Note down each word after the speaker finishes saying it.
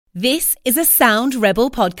This is a Sound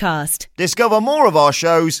Rebel podcast. Discover more of our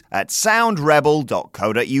shows at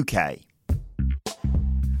soundrebel.co.uk.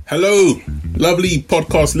 Hello, lovely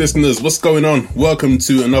podcast listeners. What's going on? Welcome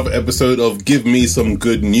to another episode of Give Me Some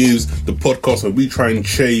Good News, the podcast where we try and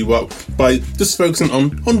cheer you up by just focusing on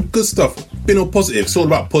good stuff, being all positive. It's all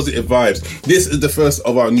about positive vibes. This is the first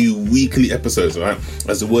of our new weekly episodes, all right?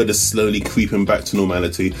 As the world is slowly creeping back to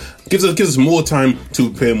normality, gives us more time to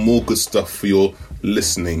prepare more good stuff for your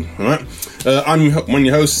listening, all right? I'm one of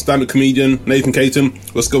your hosts, stand-up comedian Nathan Caton.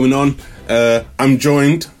 What's going on? I'm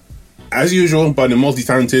joined, as usual, by the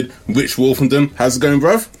multi-talented Rich Wolfenden. How's it going,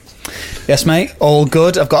 bruv? Yes, mate. All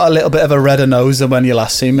good. I've got a little bit of a redder nose than when you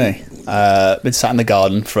last seen me. Been sat in the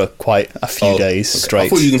garden for quite a few days straight. I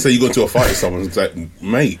thought you were going to say you got into a fight with someone. It's like,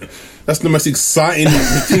 mate, that's the most exciting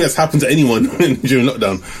thing that's happened to anyone during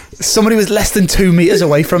lockdown. Somebody was less than 2 meters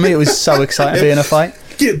away from me. It was so exciting to be in a fight.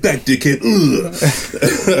 Get back, dickhead.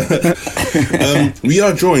 We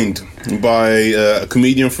are joined by a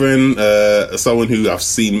comedian friend, someone who I've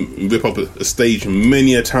seen rip up a stage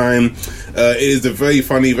many a time. It is the very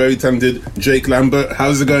funny, very talented Jake Lambert.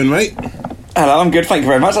 How's it going, mate? Hello, I'm good. Thank you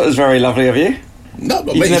very much. That was very lovely of you. No,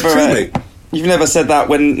 but mate, it's true, mate. You've never said that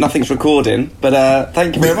when nothing's recording, but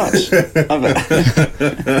thank you very much. It's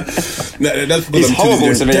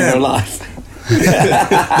horrible to me in real life.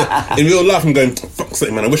 In real life, I'm going, fuck's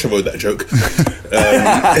sake, man, I wish I wrote that joke.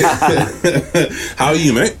 How are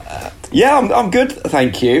you, mate? Yeah, I'm good,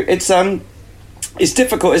 thank you. It's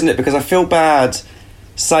difficult, isn't it? Because I feel bad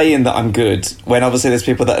saying that I'm good when obviously there's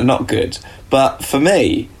people that are not good. But for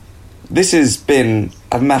me, this has been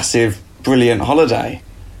a massive, brilliant holiday.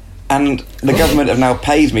 And the government have now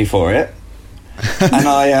paid me for it. And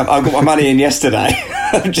I got my money in yesterday.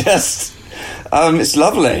 It's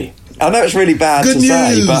lovely. I know it's really bad Good to news,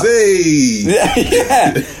 say, but hey.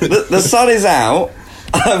 yeah, the sun is out.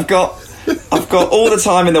 I've got all the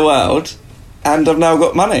time in the world, and I've now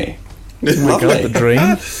got money. Lovely, the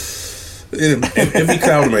dream. Every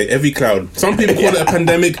cloud, mate. Every cloud. Some people call it a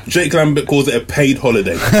pandemic. Jake Lambert calls it a paid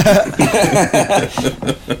holiday. A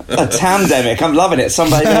tandemic. I'm loving it.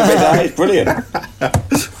 Sunbathing every day. It's brilliant.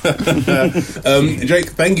 Jake,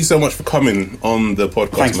 thank you so much for coming on the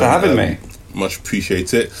podcast. Thanks for having me. Much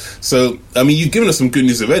appreciate it. So, I mean, you've given us some good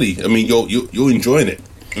news already. I mean, you're enjoying it.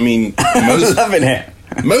 I mean, I'm loving it.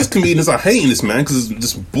 Most comedians are hating this, man, because it's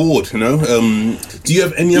just bored, you know. Do you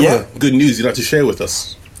have any other good news you'd like to share with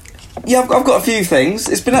us? Yeah, I've got a few things.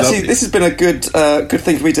 It's been this has been a good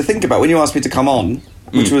thing for me to think about. When you asked me to come on,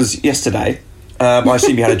 which was yesterday, I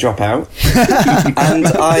assume you had a dropout, and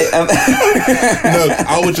No,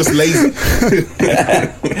 I was just lazy.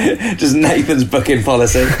 Just Nathan's booking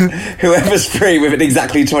policy. Whoever's free within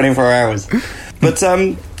exactly 24 hours. But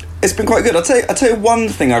it's been quite good. I'll tell you one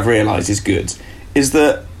thing I've realised is good is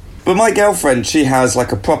that, but my girlfriend, she has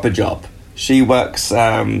like a proper job. She works.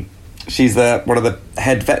 She's one of the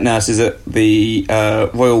head vet nurses at the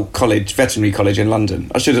Royal College, Veterinary College in London.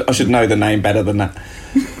 I should know the name better than that.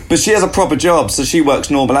 But she has a proper job, so she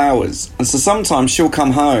works normal hours. And so sometimes she'll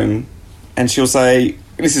come home and she'll say,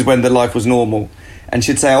 this is when the life was normal, and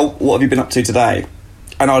she'd say, oh, what have you been up to today?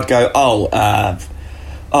 And I'd go,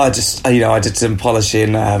 I did some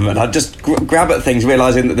polishing, and I'd just grab at things,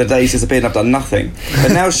 realising that the day's disappeared and I've done nothing.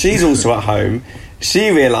 But now she's also at home. She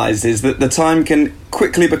realises that the time can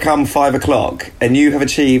quickly become 5 o'clock and you have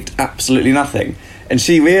achieved absolutely nothing. And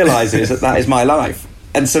she realises that is my life.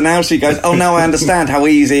 And so now she goes, oh, now I understand how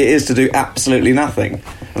easy it is to do absolutely nothing.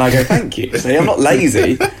 And I go, thank you. See, I'm not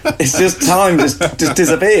lazy. It's just time just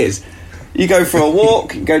disappears. You go for a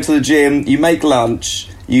walk, you go to the gym, you make lunch,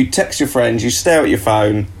 you text your friends, you stare at your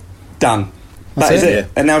phone, done. That is it. Yeah.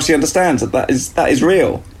 And now she understands that is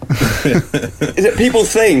real. Is it people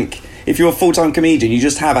think if you're a full-time comedian, you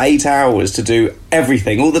just have 8 hours to do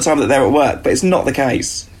everything all the time that they're at work, but it's not the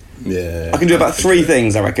case. Yeah, I can do about 3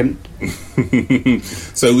 things, I reckon.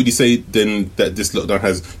 So would you say then that this lockdown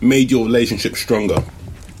has made your relationship stronger?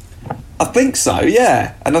 I think so,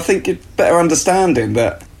 yeah. And I think it's better understanding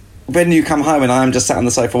that when you come home and I am just sat on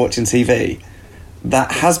the sofa watching TV,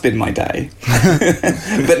 that has been my day.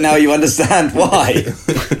 But now you understand why.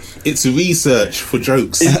 It's research for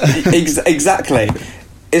jokes. Exactly.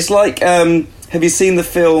 It's like, have you seen the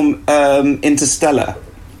film Interstellar?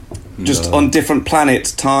 Just on different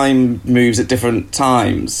planets, time moves at different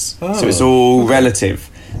times. Oh, so it's all relative.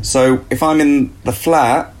 So if I'm in the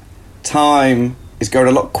flat, time is going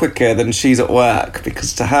a lot quicker than she's at work,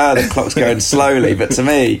 because to her the clock's going slowly, but to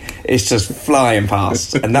me it's just flying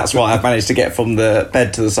past. And that's why I've managed to get from the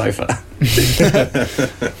bed to the sofa.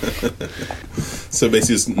 So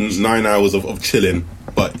basically it's 9 hours of chilling,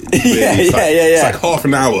 but it's like half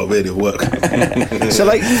an hour really of work. So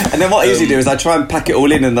like, and then what I usually do is I try and pack it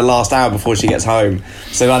all in the last hour before she gets home.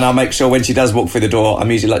 So then I'll make sure when she does walk through the door,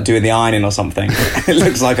 I'm usually like doing the ironing or something. It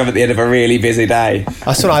looks like I'm at the end of a really busy day.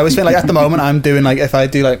 That's what I always feel like. At the moment, I'm doing like, if I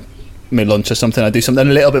do like mid-lunch or something, I do something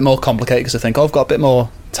a little bit more complicated because I think, I've got a bit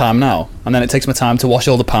more time now, and then it takes my time to wash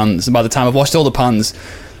all the pans, and by the time I've washed all the pans,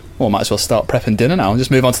 well, I might as well start prepping dinner now and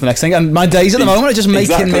just move on to the next thing. And my days at the moment are just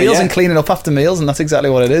making meals and cleaning up after meals, and that's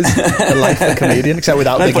exactly what it is. The life of a comedian, except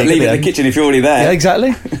without no point leaving the kitchen if you're already there. Yeah,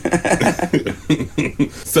 exactly.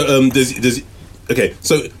 So okay,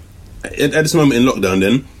 so at this moment in lockdown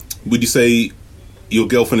then, would you say your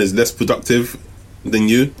girlfriend is less productive than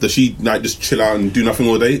you? Does she like just chill out and do nothing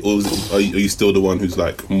all day, or are you still the one who's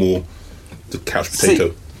like more the couch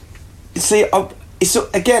potato? See,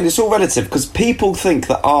 it's all relative, because people think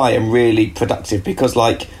that I am really productive because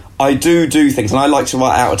like I do things, and I like to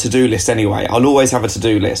write out a to-do list anyway. I'll always have a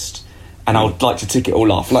to-do list and I would like to tick it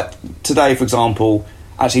all off. Like today, for example,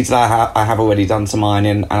 actually today I have already done some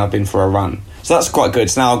ironing and I've been for a run, so that's quite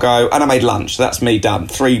good. So now I'll go, and I made lunch, so that's me done.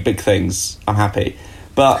 3 big things, I'm happy.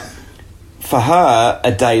 But for her,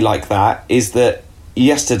 a day like that is that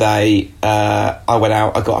yesterday I went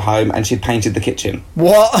out, I got home, and she'd painted the kitchen.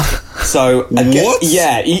 What? So what?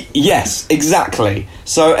 Yes, exactly.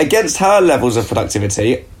 So against her levels of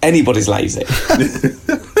productivity, anybody's lazy.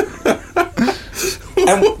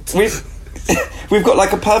 And we've got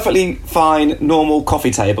like a perfectly fine normal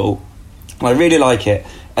coffee table, and I really like it.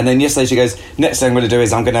 And then yesterday she goes, next thing I'm going to do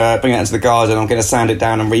is I'm going to bring it into the garden, I'm going to sand it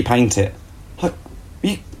down and repaint it. Like,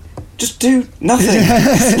 you just do nothing.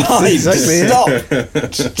 It's fine. Exactly, stop.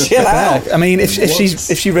 Just chill out. I mean,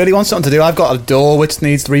 if she really wants something to do, I've got a door which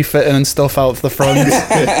needs refitting and stuff out the front.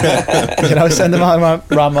 Send them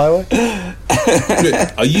around my way.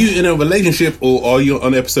 Are you in a relationship, or are you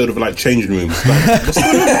on an episode of like Changing Rooms? Like, what's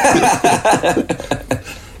going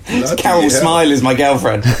on? Carol Smile is my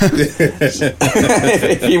girlfriend.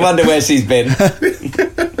 If you wonder where she's been.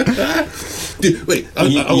 Dude, wait,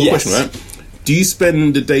 I've got a question, right? Do you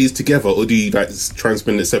spend the days together, or do you like try and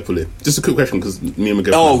spend it separately? Just a quick question, because me and my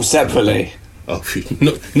girlfriend. Oh, separately. Oh,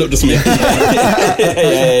 not just me.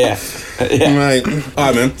 Yeah. Right, all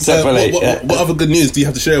right, man. Separately. What other good news do you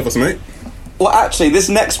have to share with us, mate? Well, actually, this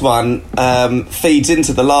next one feeds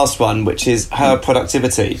into the last one, which is her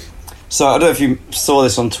productivity. So I don't know if you saw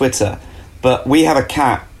this on Twitter, but we have a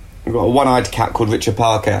cat. We've got a one-eyed cat called Richard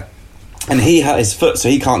Parker, and he hurt his foot, so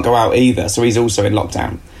he can't go out either. So he's also in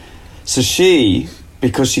lockdown. So she,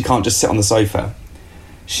 because she can't just sit on the sofa,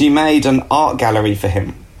 she made an art gallery for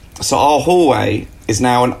him. So our hallway is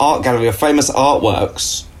now an art gallery of famous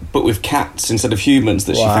artworks, but with cats instead of humans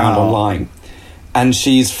that she found online. And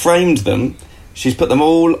she's framed them. She's put them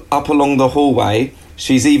all up along the hallway.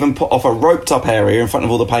 She's even put off a roped up area in front of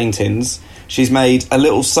all the paintings. She's made a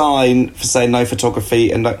little sign for saying no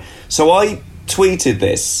photography. So I tweeted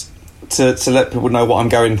this to let people know what I'm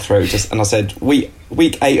going through. And I said, week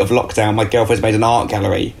 8 of lockdown, my girlfriend's made an art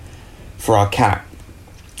gallery for our cat.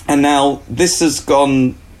 And now this has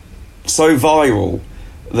gone so viral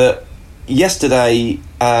that yesterday,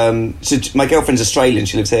 my girlfriend's Australian,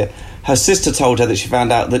 she lives here. Her sister told her that she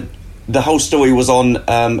found out that the whole story was on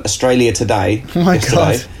Australia Today. Oh my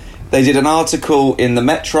God. They did an article in the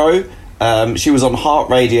Metro. She was on Heart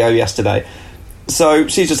Radio yesterday. So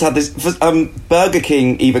she's just had this. Burger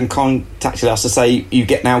King even contacted us to say you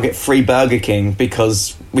now get free Burger King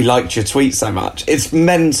because we liked your tweet so much. It's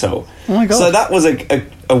mental. Oh my God. So that was a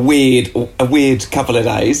weird couple of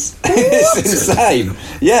days. It's insane.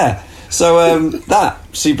 Yeah. So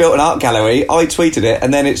she built an art gallery. I tweeted it,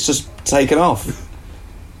 and then it's just taken off.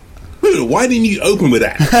 Why didn't you open with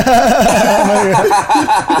that?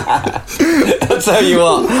 I'll tell you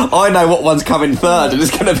what, I know what one's coming third, and it's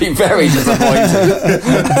going to be very disappointing.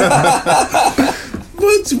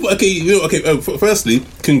 Firstly,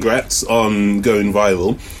 congrats on going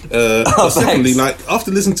viral. Secondly, like after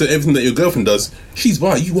listening to everything that your girlfriend does, she's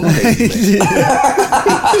right. You are lazy, mate.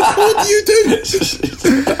 What do you do?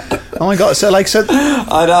 Oh my God! So I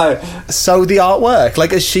know. So the artwork,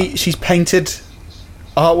 like, she's painted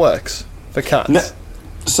artworks for cats. No,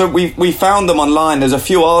 so we found them online. There's a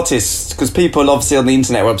few artists, because people obviously on the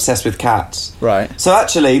internet were obsessed with cats. Right. So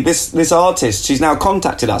actually, this artist, she's now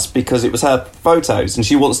contacted us because it was her photos, and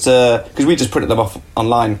she wants to, because we just printed them off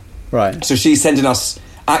online. Right. So she's sending us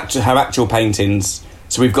her actual paintings.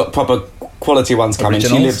 So we've got proper quality ones coming.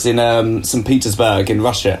 Originals? She lives in St. Petersburg in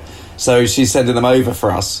Russia, so she's sending them over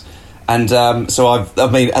for us. And so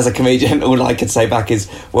I mean, as a comedian, all I could say back is,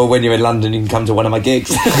 well, when you're in London, you can come to one of my gigs.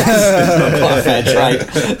 It's not quite a fair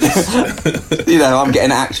trade. You know, I'm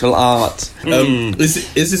getting actual art. Is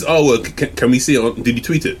this artwork? Can we see it? Did you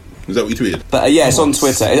tweet it? Is that what you tweeted? But yeah, it's on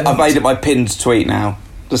Twitter. I've made it my pinned tweet now,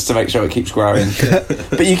 just to make sure it keeps growing.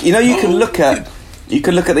 But you know, you can look at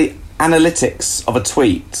the analytics of a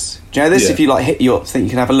tweet. Do you know this? Yeah. If you like hit your thing, you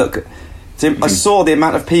can have a look. So I saw the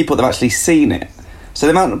amount of people that have actually seen it. So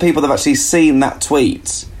the amount of people that have actually seen that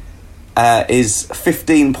tweet is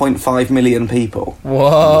 15.5 million people.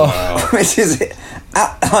 Whoa. Which is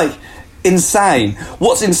like insane.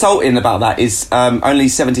 What's insulting about that is only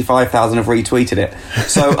 75,000 have retweeted it.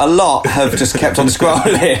 So a lot have just kept on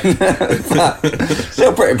scrolling. But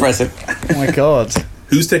still pretty impressive. Oh my God.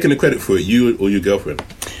 Who's taking the credit for it? You or your girlfriend?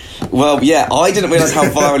 Well, yeah, I didn't realise how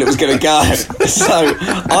viral it was going to go. So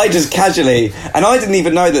I just casually, and I didn't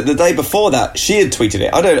even know that the day before that she had tweeted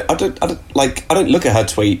it. I don't look at her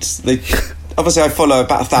tweets. Obviously I follow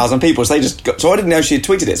about 1,000 people, so I didn't know she had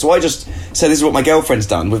tweeted it. So I just said, this is what my girlfriend's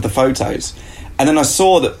done with the photos. And then I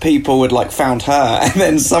saw that people had like found her, and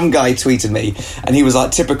then some guy tweeted me, and he was like,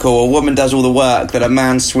 typical, a woman does all the work, then a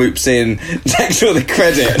man swoops in, takes all the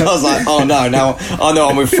credit. And I was like, oh no, now I know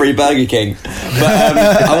I'm with Free Burger King. But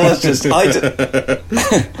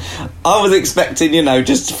I was expecting, you know,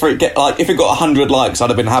 just for it get like, if it got 100 likes, I'd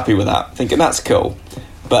have been happy with that, thinking that's cool.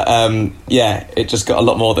 But yeah, it just got a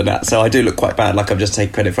lot more than that. So I do look quite bad, like I'm just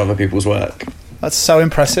taking credit for other people's work. That's so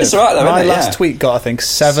impressive. It's all right, though, my isn't it? last tweet got, I think,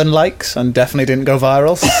 7 likes and definitely didn't go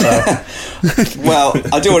viral. So. Well,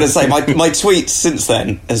 I do want to say my tweet since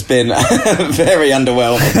then has been very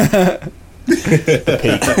underwhelming. The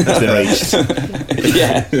peak has been reached.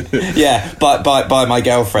 yeah, by my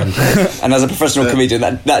girlfriend, and as a professional comedian,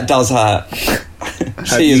 that does hurt.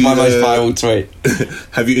 She is my most viral tweet.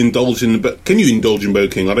 Have you indulged in? Can you indulge in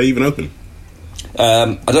Burger King? Are they even open?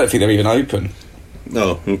 I don't think they're even open.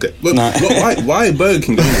 Oh, okay. Well, No. why Burger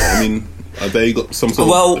King? I mean, have they got some sort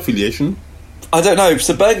of affiliation? I don't know.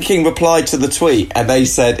 So Burger King replied to the tweet, and they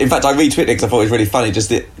said, in fact, I retweeted it because I thought it was really funny.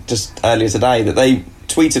 Just earlier today, that they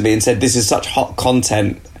tweeted me and said, "This is such hot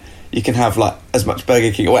content. You can have like as much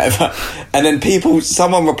Burger King or whatever." And then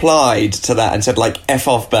someone replied to that and said like, "F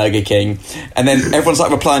off Burger King." And then everyone's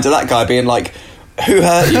like replying to that guy, being like, "Who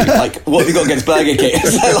hurt you? Like, what have you got against Burger King?"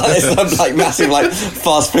 So like, there's some like massive like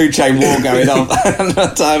fast food chain war going on.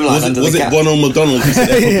 Was it Ronald McDonald who said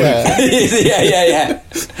that?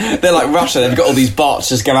 Yeah. They're like Russia. They've got all these bots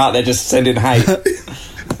just go out there just sending hate.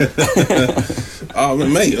 Oh,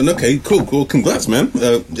 mate. Okay, cool. Congrats, man.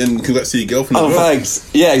 And congrats to your girlfriend. Oh, as well.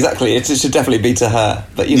 thanks. Yeah, exactly. It should definitely be to her.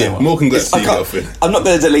 But you know what? More congrats to your girlfriend. I'm not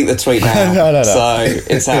going to delete the tweet now. No. So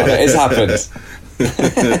it's happened.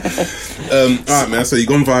 Alright, man, so you've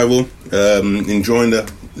gone viral, enjoying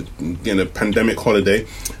the pandemic holiday,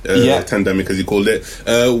 pandemic as you called it.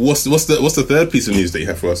 What's the third piece of news that you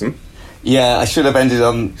have for us? Yeah, I should have ended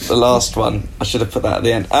on the last one. I should have put that at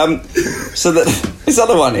the end. So this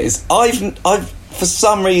other one is I've for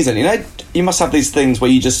some reason, you know, you must have these things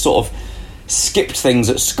where you just sort of skipped things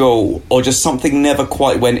at school, or just something never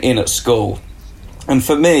quite went in at school. And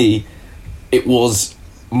for me, it was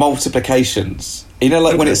multiplications. You know,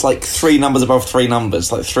 like when it's like 3 numbers above 3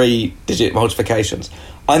 numbers, like 3-digit multiplications.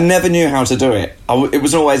 I never knew how to do it. It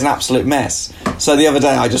was always an absolute mess. So the other day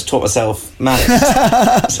I just taught myself maths.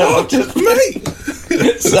 So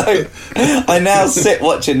I now sit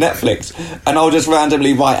watching Netflix and I'll just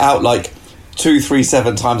randomly write out like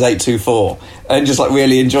 237 times 824 and just like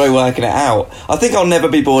really enjoy working it out. I think I'll never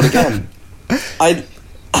be bored again.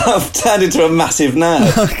 I've turned into a massive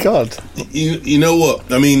nerd. Oh my God. You know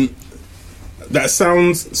what? I mean, that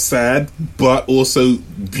sounds sad, but also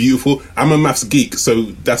beautiful. I'm a maths geek, so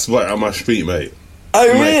that's right up my street, mate. Oh,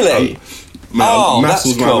 really? Maths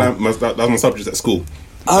was cool. that was my subject at school.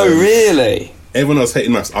 Oh, really? Everyone else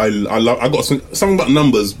hated maths. I got something about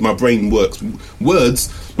numbers. My brain works. Words,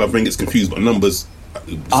 my brain gets confused, but numbers.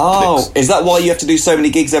 Oh, is that why you have to do so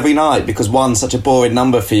many gigs every night? Because one's such a boring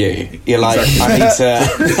number for you. You're like,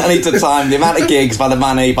 exactly. I need to time the amount of gigs by the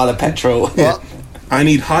money, by the petrol. What? I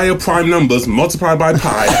need higher prime numbers multiplied by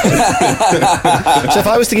pi. So if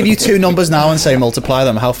I was to give you 2 numbers now and say multiply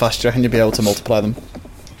them, how fast do you reckon you'd be able to multiply them?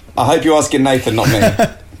 I hope you're asking Nathan, not me.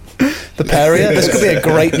 The Peria? This could be a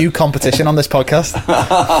great new competition on this podcast.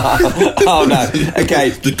 Oh no.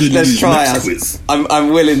 Okay, let's try us.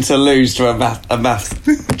 I'm willing to lose to a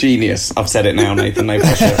math genius. I've said it now, Nathan, no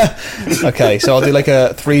pressure. Okay, so I'll do like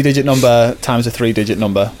a 3-digit number times a 3-digit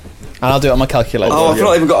number. And I'll do it on my calculator. Oh, I've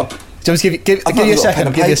not even got a... Do you want to give you a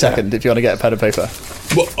second? Give you a second if you want to get a pen and paper.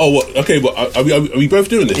 What? Okay. Are we both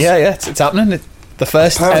doing this? Yeah. It's happening. The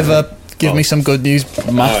first ever Give me some good news.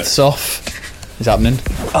 Maths off is happening.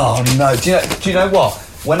 Oh no! Do you know what?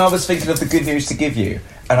 When I was thinking of the good news to give you,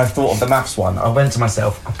 and I thought of the maths one, I went to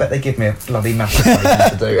myself, I bet they give me a bloody maths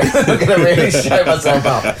assignment to do. I'm going to really show myself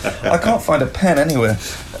up. I can't find a pen anywhere.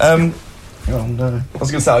 Oh no. I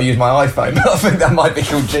was going to say I'll use my iPhone, but I think that might be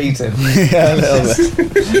called cheating. Yeah, a little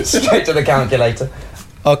bit. Straight to the calculator.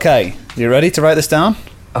 Okay, you ready to write this down?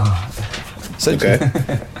 So, Okay.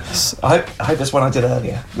 I hope that's one I did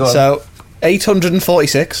earlier. Go on. So,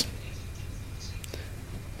 846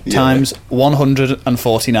 times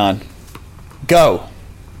 149. Go.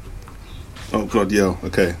 Oh god, yeah.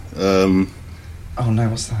 Okay. Oh no,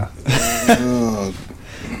 what's that?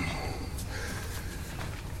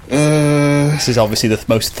 This is obviously the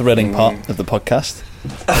most thrilling part of the podcast.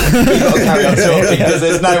 We've got to carry on talking because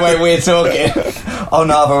there's no way we're talking. Oh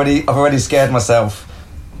no, I've already scared myself.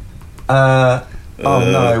 Oh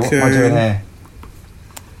no, what am I doing here?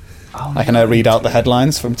 Oh, I can read out the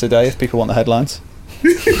headlines from today if people want the headlines.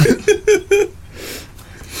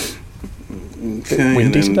 Okay, Windy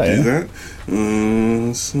and then today, do yeah? that.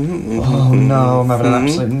 Oh no, I'm having an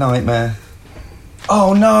absolute nightmare.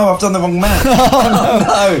 Oh no, I've done the wrong math. Oh no,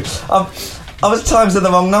 I was times in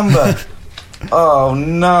the wrong number. Oh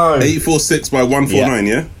no. 846 by 149,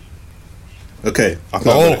 yeah? Okay, I think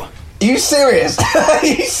I got it. Oh, Are you serious? Are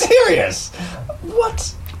you serious?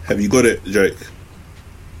 What? Have you got it, Jake?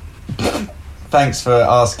 Thanks for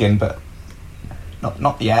asking, but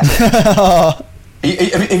not yet. Have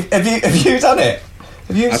you done it?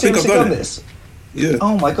 Have you I think I've seriously done done it. this? Yeah.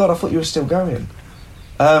 Oh my god, I thought you were still going.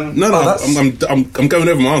 No, oh, that's- I'm going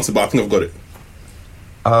over my answer, but I think I've got it.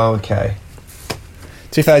 Oh, okay.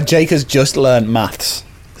 to be fair, Jake has just learned maths,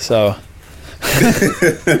 so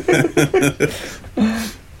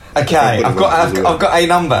Okay, I've got a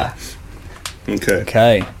number. Okay.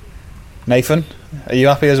 okay. Nathan, are you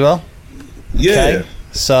happy as well? Yeah. Okay.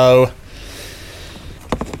 So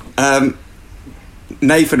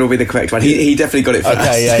Nathan will be the correct one. He definitely got it first.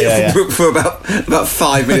 Okay, yeah. for about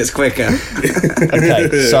 5 minutes quicker. okay,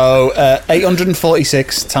 so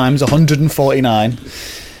 846 times 149.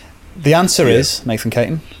 The answer is Nathan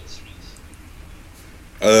Caton.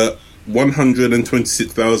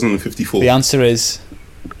 126,054. The answer is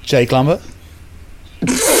Jake Lambert.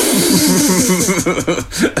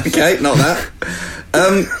 Okay, not that.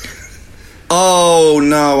 Oh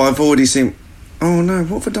no, I've already seen. Oh no,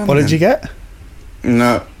 what have I done? What did you get?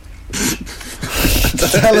 No.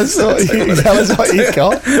 Tell us what you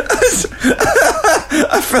got.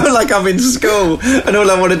 I feel like I'm in school and all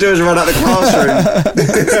I want to do is run out the classroom.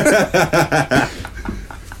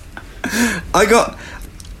 I got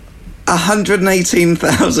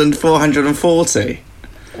 118,440.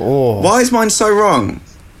 Oh, Why is mine so wrong?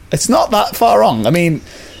 it's not that far wrong. I mean,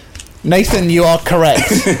 Nathan, you are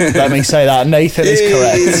correct. Let me say that. Nathan is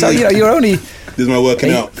correct. So you're only This is my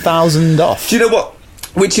working out. 8,000 off. Do you know what?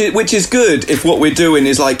 Which is good if what we're doing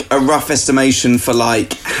is like a rough estimation for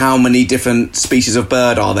like how many different species of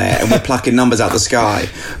bird are there and we're plucking numbers out the sky.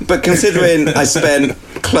 But considering I spent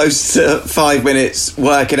close to 5 minutes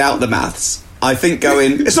working out the maths, I think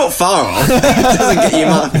it's not far off. It doesn't get you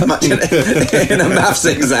much in a maths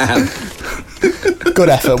exam. Good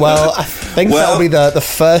effort. Well, I think that'll be the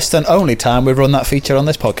first and only time we've run that feature on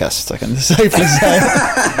this podcast, I can safely say.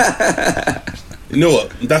 You know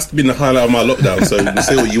what? That's been the highlight of my lockdown, so you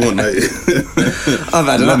say what you want, mate. I've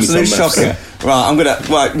had an Love me absolute some maths. shocker.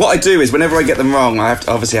 Right, what I do is whenever I get them wrong, I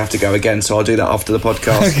obviously have to go again, so I'll do that after the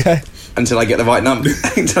podcast. Okay. Until I get the right number.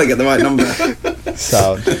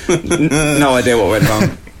 So, No idea what went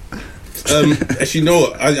wrong. Actually, you know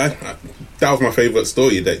what? That was my favourite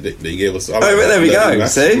story that you gave us. There we go.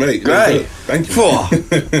 See? Mate, Great. Thank you. Phew,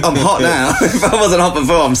 I'm hot now. If I wasn't hot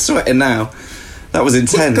before, I'm sweating now. That was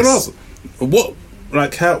intense. Can I ask, what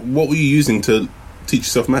were you using to teach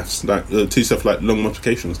yourself maths? Teach yourself long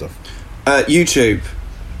multiplication and stuff? YouTube.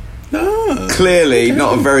 Clearly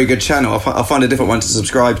not a very good channel. I'll find a different one to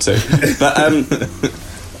subscribe to. But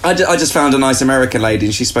I just found a nice American lady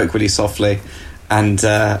and she spoke really softly and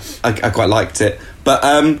I quite liked it. But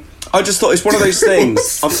I just thought it's one of those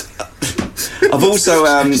things. I've also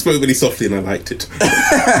She spoke really softly and I liked it.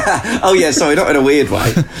 oh yeah, sorry, not in a weird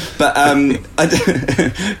way, but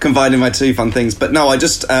combining my two fun things. But no, I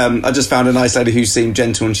just found a nice lady who seemed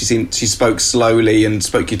gentle and she spoke slowly and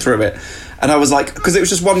spoke you through it. And I was like, because it was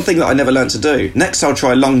just one thing that I never learned to do. Next, I'll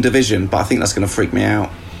try long division, but I think that's going to freak me out.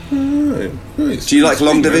 Right. Do you like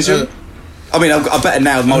long division? I mean, I better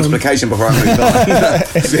nail multiplication before I move on.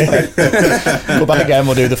 go back again,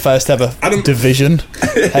 we'll do the first ever division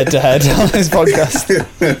head-to-head on this podcast.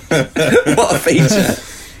 What a feature.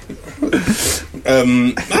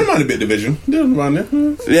 I don't mind a bit of division. Don't mind it.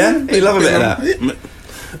 Yeah? You love a bit of that? Yeah,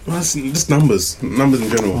 well, it's just numbers in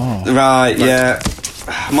general. Right, yeah.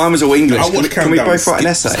 Mine was all English. I watch Can we both write an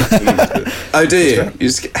essay? Oh, do you? You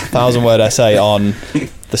just... 1,000-word essay on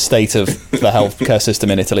the state of the healthcare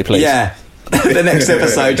system in Italy, please. Yeah. The next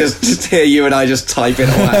episode, just hear you and I just type it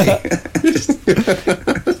away.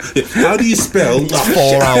 How do you spell?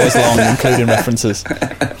 4 hours long, including references.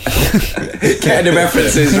 Getting the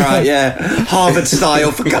references right, yeah. Harvard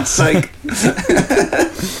style, for God's sake.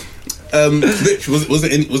 Rich, was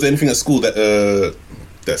there anything at school that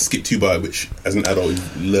skipped you by, which as an adult you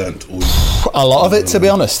learnt? Or a lot of it, to be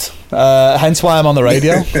honest. Hence why I'm on the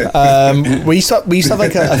radio. We used to have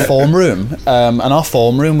like a form room, and our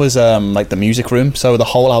form room was like the music room. So the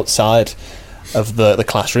whole outside of the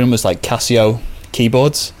classroom was like Casio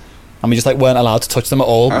keyboards, and we just like weren't allowed to touch them at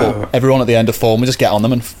all. But everyone at the end of form would just get on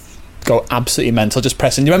them and go absolutely mental, just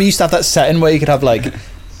pressing. Do you remember you used to have that setting where you could have like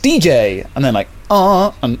DJ and then like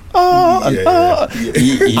and that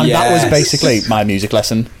was basically my music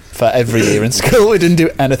lesson for every year in school. We didn't do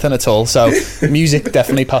anything at all, so music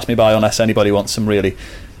definitely passed me by unless anybody wants some really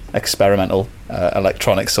experimental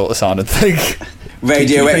electronic sort of sounding thing.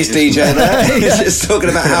 Radio X DJ there. He's just talking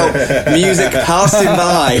about how music passed him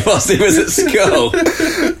by whilst he was at school.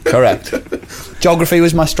 Correct. Geography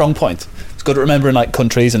was my strong point. It's good at remembering like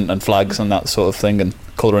countries and flags and that sort of thing, and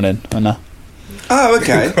colouring in and that. Oh,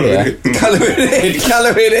 okay. Colouring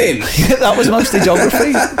in. That was mostly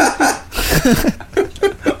geography.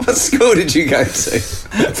 What school did you go to?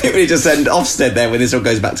 I think we just end Ofsted there when this all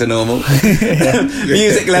goes back to normal.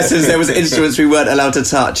 Music lessons, there was instruments we weren't allowed to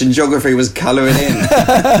touch, and geography was colouring in.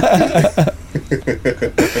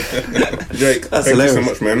 Jake, thank you so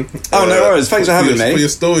much, man. Oh, no worries. Thanks for having me. For your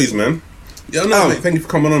stories, man. Yeah, no, mate, thank you for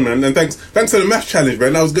coming on, man. And thanks for the math challenge,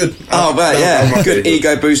 man. That was good. Oh, but yeah, good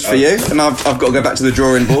ego boost for you. And I've got to go back to the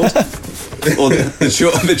drawing board or the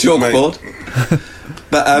chalkboard.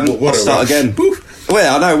 But I'll start again. Poof.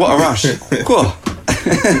 Well, I know, what a rush. Cool.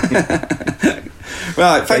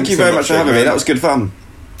 Right, thank you very much for having me. That was good fun.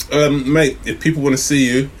 Mate, if people want to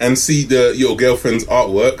see you and see your girlfriend's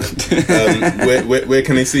artwork, where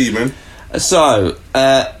can they see you, man? So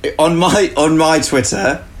on my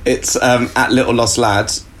Twitter, it's at Little Lost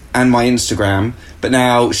Lads, and my Instagram. But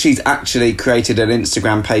now she's actually created an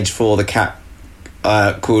Instagram page for the cat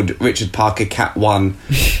called Richard Parker Cat 1.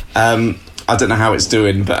 I don't know how it's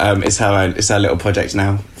doing, but it's her little project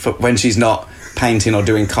now for when she's not painting or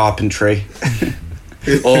doing carpentry.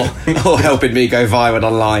 or helping me go viral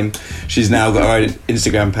online. She's now got her own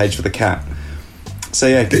Instagram page for the cat. So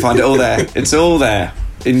yeah, you can find it all there. It's all there.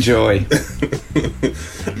 Enjoy.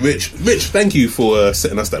 Rich, thank you for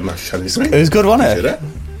setting us that maths challenge. It was good, wasn't it?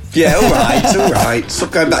 Yeah, all right.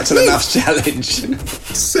 Stop going back to the maths challenge.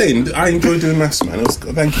 Same. I enjoy doing maths, man.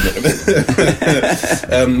 Thank you,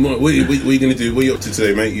 man. What are you going to do? What are you up to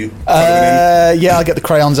today, mate? Yeah, I'll get the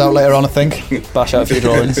crayons out later on, I think. Bash out a few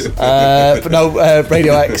drawings. But no,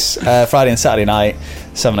 Radio X, Friday and Saturday night,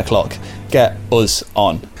 7 o'clock. Get us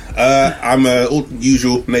on. I'm all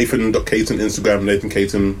usual Nathan.Caton Instagram, Nathan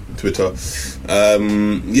Caton Twitter.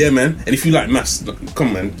 Yeah, man. And if you like maths, come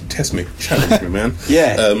on, man, test me, challenge me, man.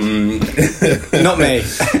 Yeah. Not me.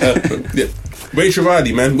 Yeah. Rachel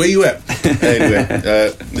Riley, man, where you at? Anyway,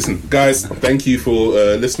 listen, guys, thank you for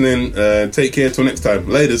listening. Take care till next time.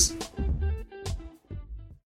 Laters.